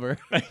Ryan Wilbur.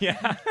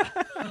 yeah.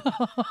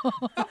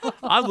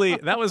 Oddly,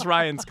 that was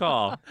Ryan's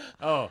call.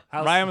 Oh,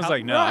 Ryan was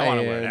like, "No, I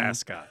want to wear an Ryan.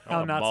 ascot." I How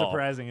want a not ball."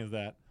 surprising is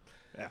that?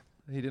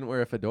 He didn't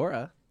wear a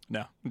fedora.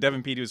 No,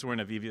 Devin Peaty was wearing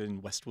a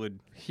Vivian Westwood.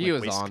 He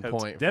like, was on waistcoat.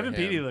 point. for Devin him.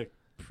 Peaty looked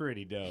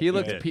pretty dope. He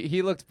looked. did.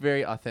 He looked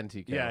very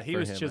authentic. Yeah, he for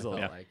was him, I chiseled.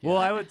 felt Yeah. like, Well,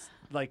 I would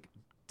like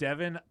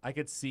Devin. I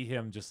could see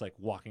him just like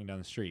walking down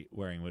the street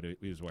wearing what he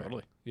was wearing.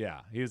 Totally. Yeah,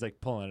 he was like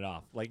pulling it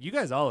off. Like you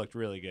guys all looked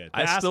really good.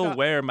 I The still ascot-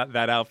 wear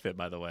that outfit,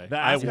 by the way. the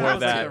I ascot wore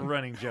was like that a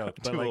running joke,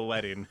 but to a like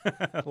wedding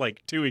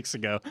like 2 weeks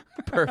ago.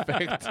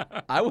 perfect.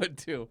 I would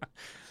too.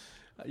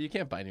 You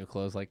can't buy new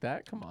clothes like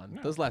that. Come on,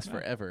 those last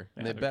forever,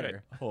 and Yeah, they they're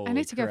better. holy I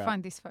need to go crap.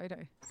 find this photo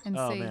and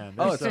Oh see. man,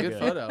 Oh, they're it's so a good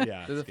photo.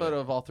 Yeah, There's a it's photo good.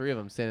 of all 3 of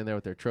them standing there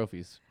with their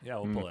trophies, Yeah,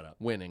 we'll pull it up.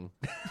 winning,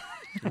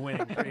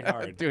 Winning pretty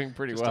hard. doing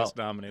pretty Just well. us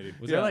dominated.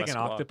 Was Yeah. there like Best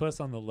an squad. octopus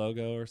on the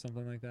logo or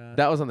something like that?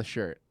 That was on the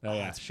shirt. oh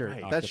yeah, that's shirt.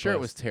 right. That shirt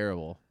octopus. was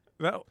terrible.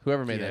 That-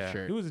 Whoever made Yeah. that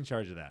shirt, Who was in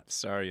charge of that?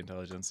 Sorry,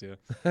 intelligentsia.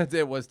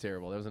 it was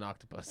terrible. There was an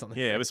octopus on the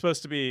Yeah, it shirt. was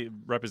supposed to be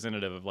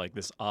representative of like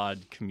this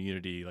odd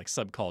community, like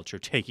subculture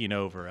taking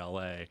over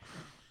LA.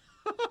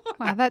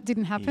 Wow, that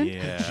didn't happen.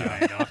 Yeah.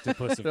 Giant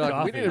octopus of They're like,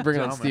 we coffee need to bring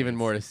on dominates." Stephen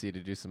Morrissey to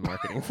do some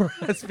marketing for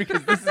us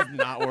because this is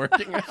not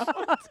working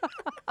out.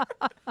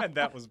 And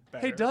that was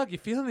better. Hey Doug, you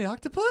feeling the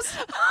octopus?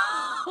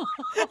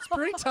 It's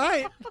pretty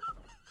tight.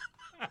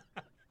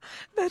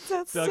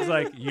 That's Doug's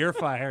like, you're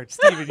fired.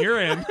 Steven,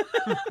 you're in.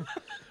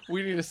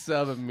 We need a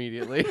sub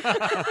immediately.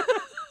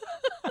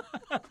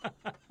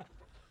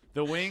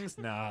 The wings?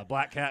 Nah.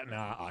 Black cat?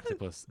 Nah.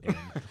 Octopus in.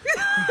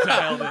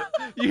 Dialed it.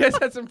 You guys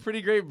had some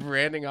pretty great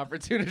branding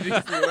opportunities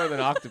for more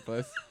than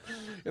octopus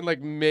in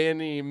like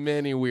many,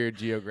 many weird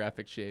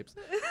geographic shapes.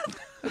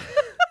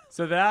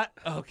 So that,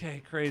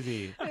 okay,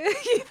 crazy.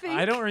 You think?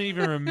 I don't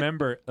even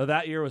remember. Oh,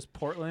 that year was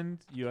Portland,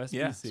 USDC.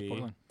 Yeah, it's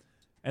Portland.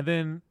 And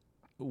then,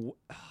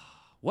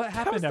 What That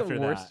happened was after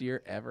the worst that?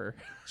 year ever.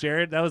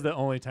 Jared, that was the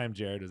only time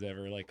Jared was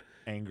ever like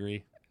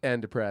angry. And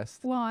depressed.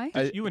 Why?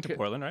 I- You went to c-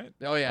 Portland, right?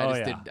 Oh yeah, Oh, I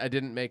just yeah. did. I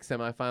didn't make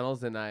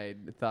semifinals, and I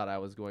thought I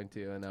was going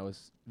to, and I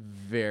was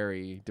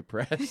very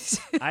depressed.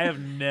 I have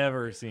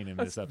never seen him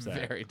I this was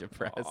upset. very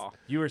depressed. Aw.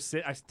 You were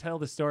I tell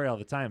the story all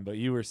the time, but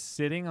you were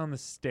sitting on the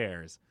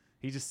stairs.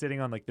 He's just sitting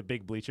on like the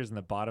big bleachers in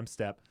the bottom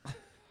step,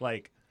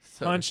 like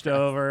So hunched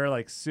depressed. over,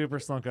 like super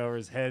slunk over.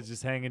 His head's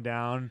just hanging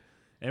down.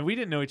 And we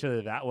didn't know each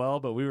other that well,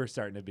 but we were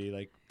starting to be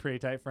like pretty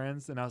tight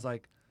friends. And I was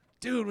like,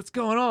 dude, what's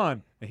going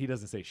on? And he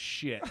doesn't say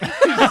shit. He's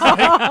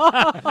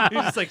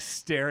just like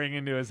staring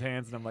into his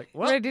hands. And I'm like,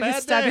 well, Ready to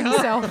bad stab day, huh?"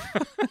 himself.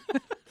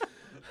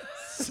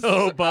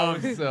 So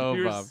bummed. I'm so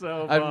You're bummed.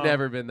 so I've bummed.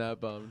 never been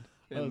that bummed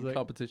I was in like-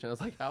 competition. I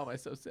was like, how am I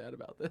so sad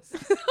about this?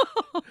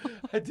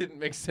 I didn't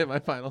make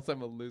semifinals.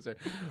 I'm a loser.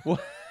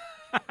 What?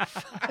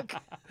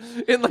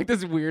 In like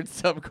this weird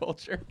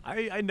subculture.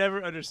 I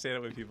never understand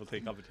it when people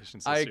take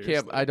competitions so I can't-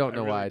 seriously. I don't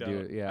know really why I do don't.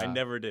 it, yeah. I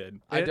never did.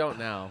 I It- don't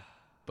now,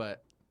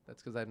 but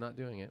that's because I'm not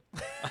doing it.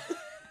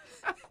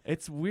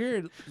 It's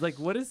weird. Like,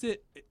 what is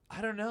it?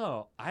 I don't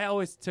know. I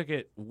always took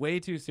it way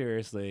too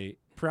seriously,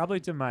 probably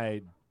to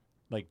my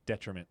like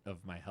detriment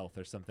of my health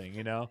or something,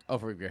 you know? Oh,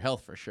 for your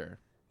health for sure.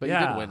 But you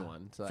Yeah. did win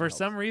one. So that For helps.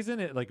 some reason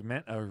it like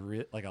meant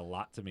a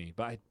lot to me,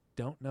 but I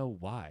don't know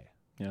why.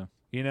 Yeah.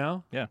 You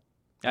know?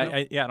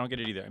 I don't get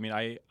it either. I mean,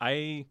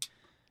 I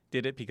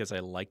did it because I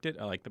liked it.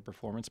 I liked the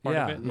performance part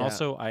of Yeah. it. And Yeah.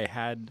 also I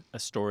had a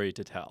story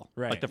to tell.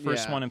 Right. Like the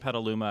first Yeah. one in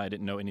Petaluma, I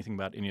didn't know anything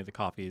about any of the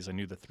coffees. I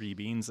knew the 3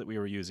 beans that we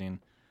were using,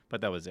 but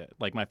that was it.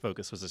 Like my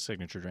focus was a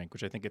signature drink,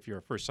 which I think if you're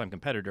a first-time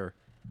competitor,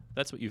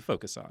 that's what you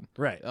focus on.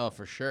 Right. Oh,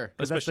 for sure.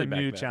 But that's a especially back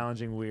new, then.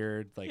 challenging,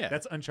 weird, like Yeah.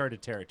 that's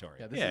uncharted territory.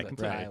 Yeah, this Yeah, is a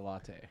completely. dry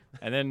latte.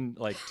 And then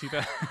like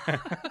 2000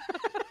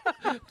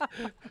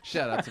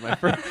 Shout out to my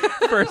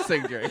first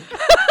sig drink.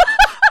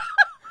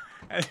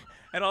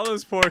 and all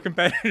those poor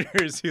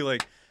competitors who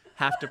like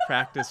have to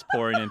practice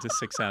pouring into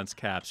 6-ounce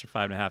caps or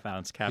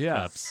 5.5-ounce cap Yeah.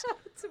 cups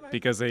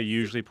because they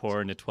usually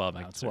pour into 12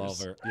 Like ounces.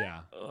 12 or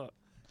yeah. Ugh.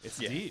 It's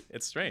Yeah, deep.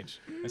 It's strange.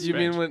 It's You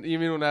strange.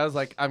 mean when I was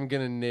like, I'm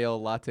gonna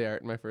nail latte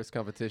art in my first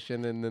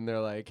competition, and then they're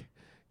like,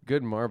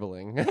 good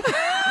marbling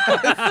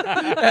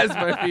as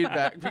my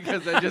feedback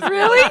because I just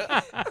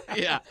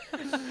Really? yeah.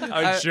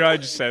 Our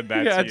judge said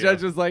that Yeah, to you.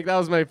 judge was like, that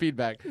was my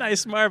feedback.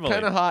 Nice marbling.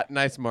 Kind of hot,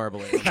 nice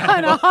marbling.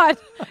 Kind of hot.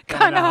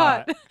 Kind Kinda of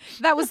hot.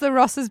 That was the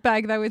Ross's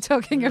bag they were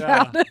talking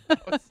about.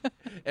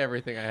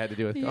 Everything I had to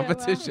do with Yeah, wow.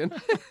 competition.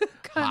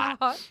 Kind of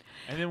hot.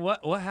 And then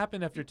what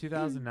happened after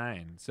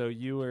 2009? So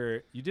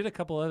you did a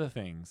couple other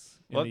things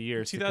in Well, the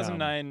years to come.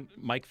 2009,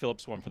 Mike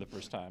Phillips won for the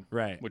first time,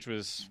 Right. which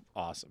was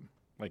awesome.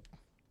 Like,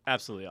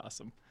 absolutely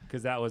awesome.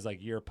 Because that was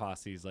like your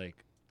posse's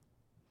like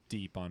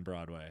deep on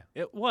Broadway.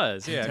 It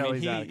was, yeah. Until I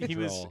he's out mean, of he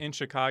was control. in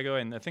Chicago,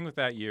 and the thing with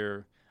that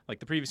year, like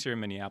the previous year in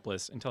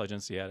Minneapolis,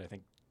 Intelligentsia had, I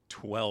think,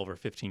 12 or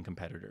 15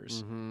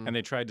 competitors. Mm-hmm. And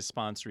they tried to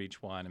sponsor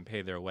each one and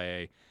pay their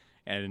way,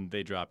 and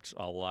they dropped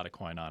a lot of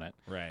coin on it.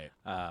 Right.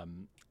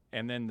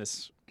 And then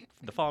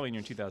the following year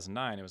in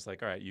 2009, it was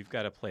like, all right, you've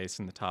got a place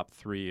in the top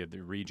 3 of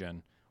the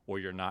region, or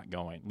you're not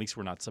going. At least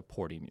we're not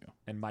supporting you.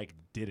 And Mike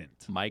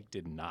didn't. Mike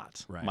did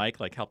not. Right. Mike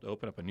like helped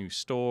open up a new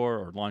store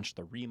or launched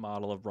the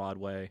remodel of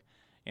Broadway,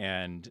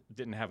 and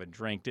didn't have a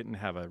drink, didn't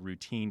have a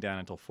routine down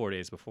until 4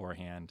 days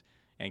beforehand,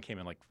 and came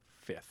in like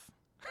 5th.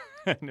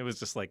 And it was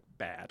just like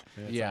bad.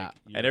 And it's Yeah. like,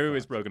 And you're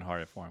everybody's fucked.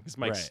 brokenhearted for him because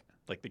Mike's Right.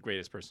 like the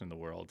greatest person in the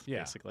world, Yeah.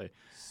 basically.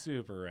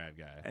 Super rad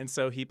guy. And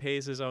so he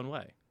pays his own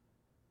way.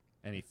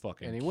 And he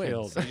fucking And he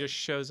killed wins. it. He just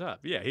shows up.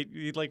 Yeah,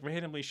 he like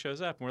randomly shows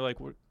up, and we're like,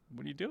 what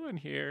are you doing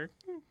here?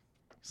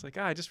 He's like,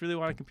 I just really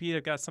want to compete.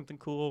 I've got something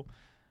cool.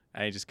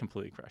 And he just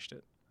completely crushed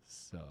it.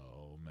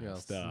 So Yeah,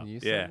 messed up. you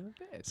Yeah. son of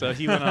a bitch. So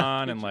he went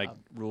on Good and like job.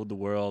 ruled the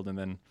world, and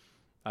then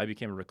I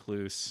became a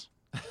recluse.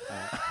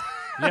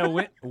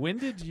 Yeah, when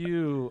did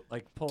you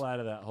like pull out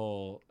of that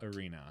whole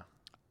arena?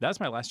 That was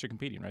my last year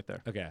competing right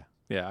there. Okay.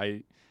 Yeah,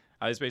 I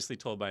was basically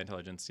told by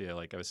Intelligentsia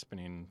like I was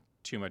spending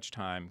too much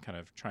time kind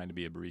of trying to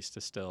be a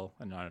barista still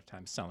and not enough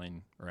time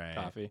selling Right.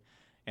 coffee.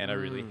 And I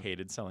really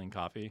hated selling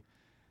coffee.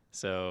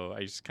 So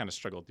I just kind of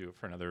struggled through it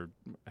for another,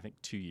 I think,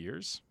 2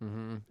 years,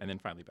 Mm-hmm. and then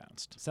finally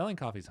bounced. Selling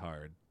coffee's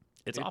hard.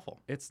 It's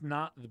awful. It's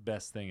not the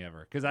best thing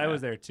ever. Because I Yeah.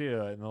 was there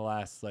too in the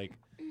last like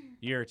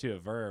year or two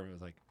of Verve. It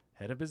was like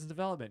head of business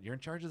development. You're in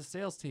charge of the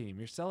sales team.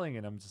 You're selling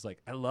it. I'm just like,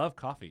 I love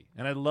coffee.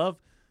 And I love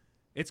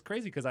it's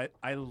crazy because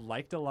I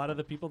liked a lot of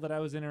the people that I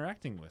was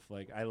interacting with.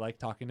 Like I like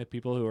talking to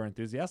people who are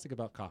enthusiastic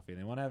about coffee.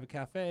 They want to have a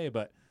cafe,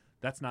 but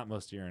that's not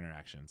most of your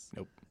interactions.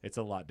 Nope. It's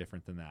a lot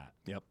different than that.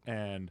 Yep.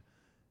 And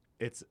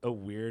it's a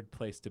weird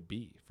place to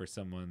be for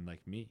someone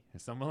like me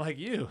and someone like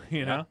you, you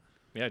Yeah. know?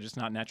 Yeah, just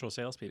not natural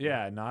salespeople.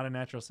 Yeah, not a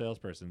natural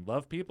salesperson.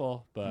 Love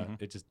people, but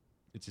Mhm. it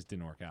just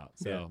didn't work out.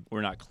 Yeah. So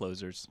We're not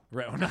closers.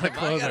 right, we're not a I got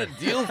closer. a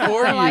deal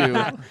for I like you.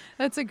 that.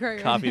 That's a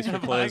great Coffee's for I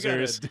gotta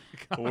closers. do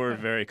We're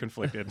very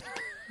conflicted.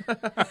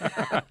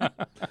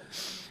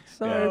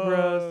 Sorry,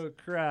 bros. Oh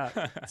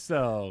crap.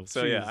 So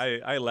So yeah,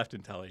 jeez. I left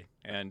Intelli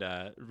and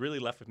really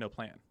left with no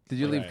plan. Did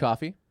you leave Right.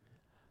 coffee?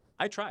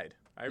 I tried.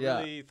 I Yeah.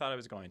 really thought I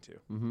was going to.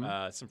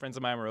 Mhm. Some friends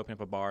of mine were opening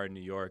up a bar in New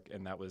York,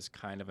 and that was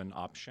kind of an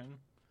option.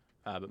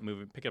 But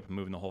picking up and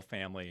moving the whole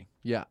family,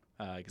 Yeah.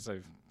 because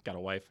I've got a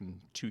wife and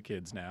 2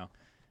 kids now,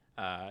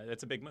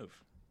 that's a big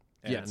move.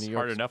 And Yeah, it's New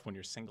hard York's- enough when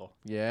you're single.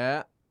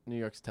 Yeah. New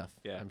York's tough.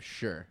 Yeah. I'm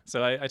sure.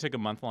 So I took a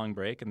month-long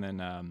break, and then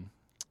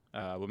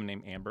a woman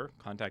named Amber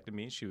contacted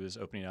me. She was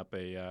opening up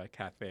a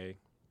cafe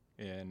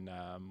in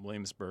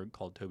Williamsburg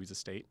called Toby's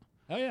Estate.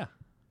 Oh yeah.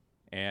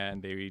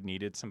 And they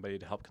needed somebody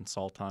to help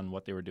consult on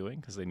what they were doing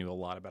because they knew a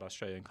lot about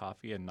Australian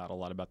coffee and not a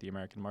lot about the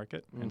American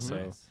market. And so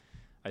Nice.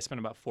 I spent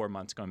about 4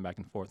 months going back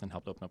and forth and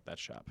helped open up that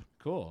shop.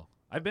 Cool.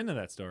 I've been to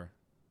that store.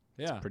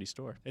 Yeah. Pretty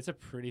store. It's a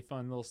pretty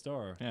fun little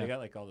store. Yeah. They got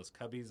like all those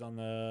cubbies on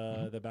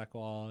the back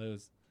wall. It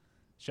was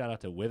shout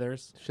out to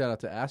Withers, Shout out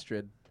to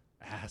Astrid.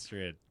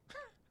 Astrid.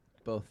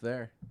 Both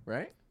there,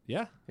 right?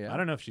 Yeah. Yeah. I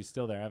don't know if she's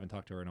still there. I haven't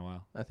talked to her in a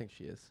while. I think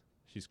she is.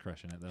 She's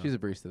crushing it though. She's a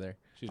barista there.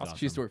 She's awesome. awesome.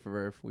 She used to work for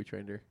Verve. We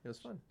trained her. It was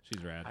fun.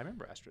 She's rad. I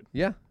remember Astrid.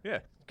 Yeah. Yeah.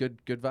 Good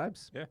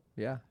vibes. Yeah.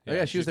 Yeah. Yeah, Oh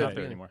yeah, she was she's not at the there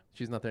beginning. anymore.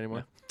 She's not there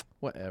anymore.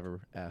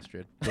 Whatever,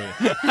 Astrid.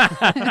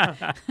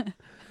 Yeah.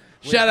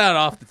 Shout out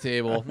off the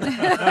table.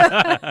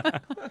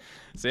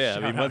 So yeah,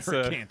 Shout I mean, out once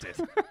recanted.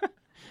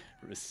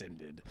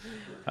 rescinded.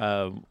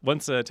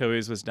 Once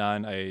Toby's was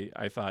done,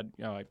 I thought,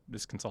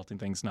 this consulting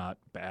thing's not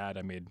bad.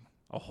 I made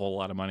a whole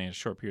lot of money in a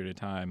short period of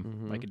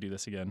time. I could do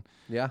this again.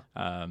 Yeah.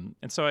 And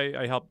so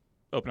I helped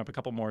open up a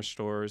couple more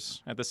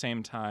stores. At the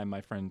same time,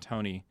 my friend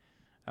Tony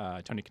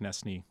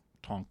Konechny,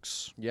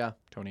 Tonks, Yeah.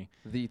 Tony,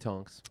 The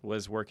Tonks.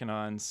 was working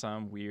on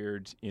some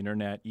weird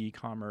internet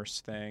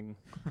e-commerce thing.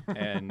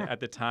 And at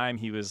the time,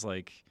 he was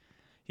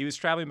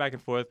traveling back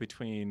and forth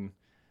between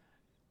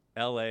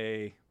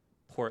L.A.,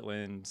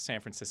 Portland, San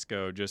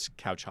Francisco, just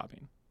couch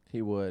hopping.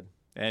 He would.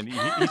 And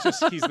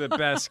he's the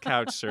best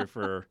couch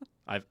surfer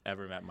I've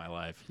ever met in my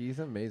life. He's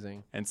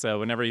amazing. And so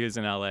whenever he was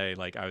in LA,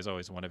 I was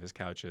always one of his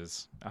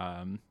couches.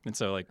 And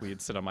so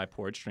we'd sit on my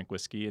porch, drink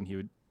whiskey, and he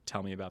would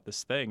tell me about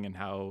this thing and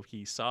how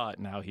he saw it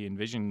and how he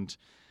envisioned,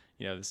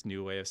 this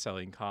new way of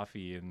selling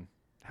coffee and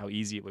how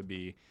easy it would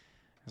be.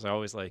 So I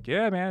was like,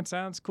 yeah, man,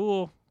 sounds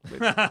cool.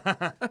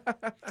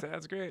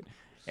 Sounds great.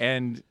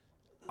 And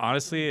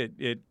honestly,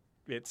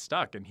 it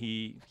stuck. And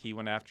he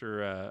went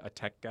after a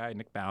tech guy,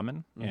 Nick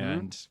Bauman,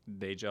 and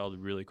they gelled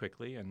really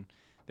quickly. And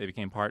they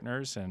became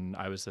partners, and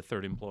I was the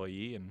 3rd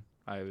employee, and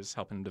I was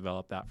helping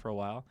develop that for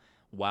a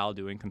while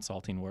doing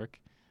consulting work.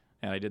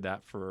 And I did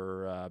that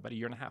for about a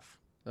year and a half.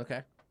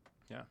 Okay.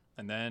 Yeah.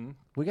 And then,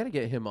 We got to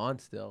get him on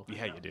still.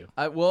 yeah, you do.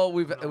 Well,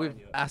 we've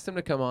asked him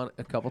to come on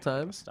a couple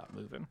times, Stop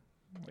moving.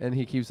 and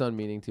he keeps on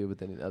meaning to, but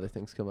then other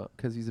things come up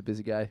because he's a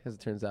busy guy, as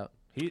it turns out.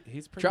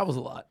 He's pretty Travels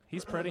a lot.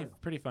 He's pretty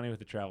funny with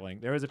the traveling.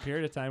 There was a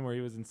period of time where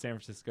he was in San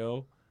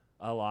Francisco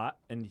a lot,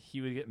 and he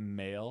would get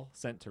mail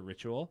sent to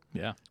Ritual.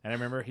 Yeah. And I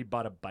remember he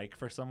bought a bike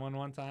for someone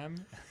one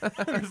time. It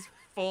was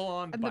full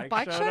on And the bike.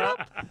 bike showed showed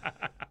up.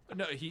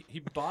 No, he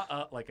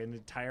bought an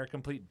entire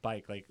complete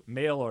bike,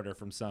 mail order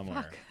from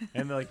somewhere,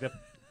 and the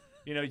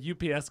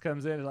UPS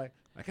comes in and I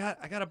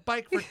got a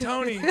bike for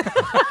Tony.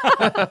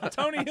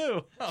 Tony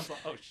who? I was like,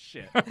 oh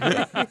shit.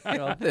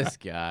 Oh, this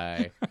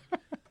guy.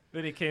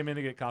 Then he came in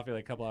to get coffee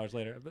a couple hours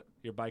later. "But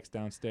your bike's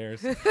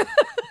downstairs.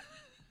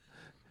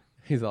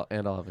 He's all,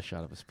 and I'll have a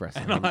shot of espresso.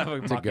 And I'll have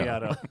a to go.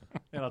 macchiato.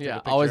 And I'll take Yeah, a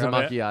picture always a of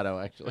it,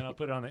 macchiato, actually. and I'll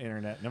put it on the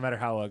internet, no matter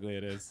how ugly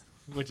it is,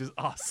 which is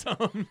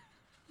awesome.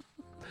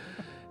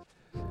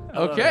 I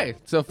love Okay,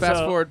 it. so fast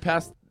So- forward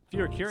past If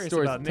you were curious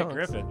stories about and Nick tongues.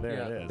 Griffith, there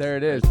Yeah, it is. There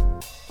it is.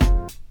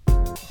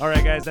 All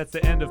right, guys, that's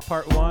the end of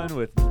part 1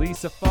 with Lee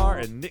Safar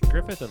and Nick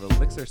Griffith of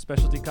Elixir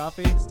Specialty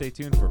Coffee. Stay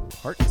tuned for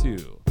part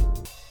 2.